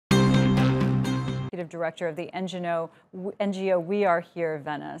Executive Director of the NGO We Are Here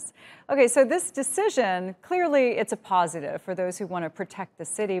Venice. Okay, so this decision, clearly it's a positive for those who want to protect the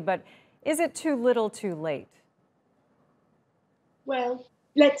city, but is it too little too late? Well,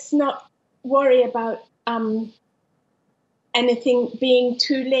 let's not worry about anything being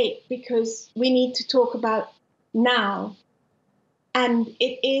too late, because we need to talk about now. And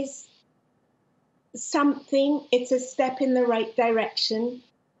it is something, it's a step in the right direction,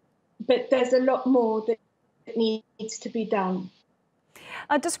 but there's a lot more that needs to be done.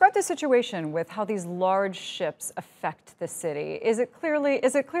 Describe the situation with how these large ships affect the city. Is it clear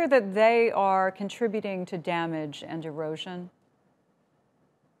that they are contributing to damage and erosion?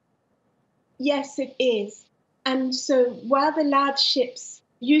 Yes, it is. And so while the large ships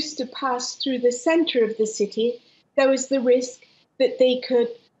used to pass through the center of the city, there was the risk that they could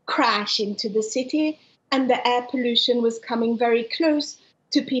crash into the city, and the air pollution was coming very close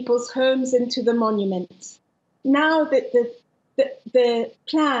to people's homes and to the monuments. Now that the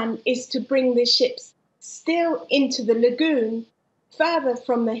plan is to bring the ships still into the lagoon, further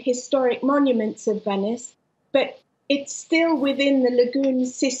from the historic monuments of Venice, but it's still within the lagoon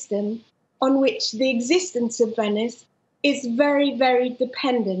system on which the existence of Venice is very, very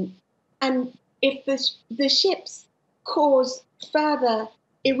dependent. And if the ships cause further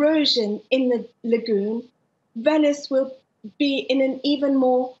erosion in the lagoon, Venice will be in an even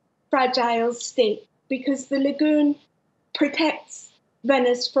more fragile state, because the lagoon protects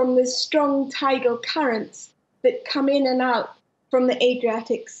Venice from the strong tidal currents that come in and out from the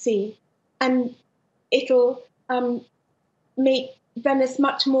Adriatic Sea. And it'll make Venice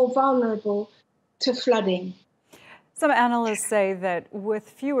much more vulnerable to flooding. Some analysts say that with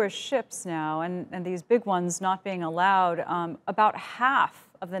fewer ships now and these big ones not being allowed, about half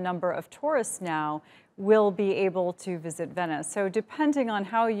of the number of tourists now will be able to visit Venice. So depending on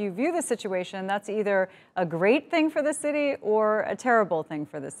how you view the situation, that's either a great thing for the city or a terrible thing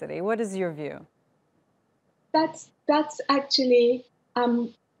for the city. What is your view? That's actually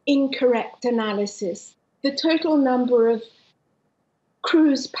incorrect analysis. The total number of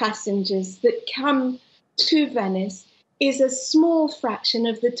cruise passengers that come to Venice is a small fraction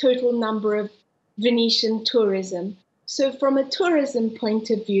of the total number of Venetian tourism. So from a tourism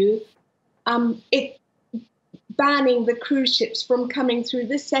point of view, banning the cruise ships from coming through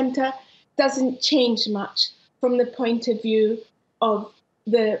the center doesn't change much from the point of view of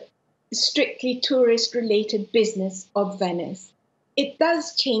the strictly tourist-related business of Venice. It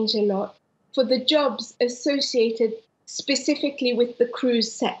does change a lot for the jobs associated specifically with the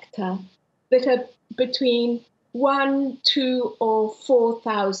cruise sector, that are between 1, 2, or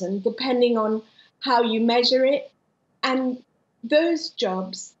 4,000, depending on how you measure it. And those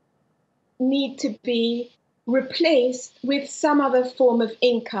jobs need to be replaced with some other form of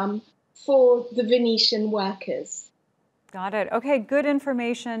income for the Venetian workers. Got it. Okay, good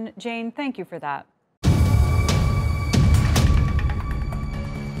information. Jane, thank you for that.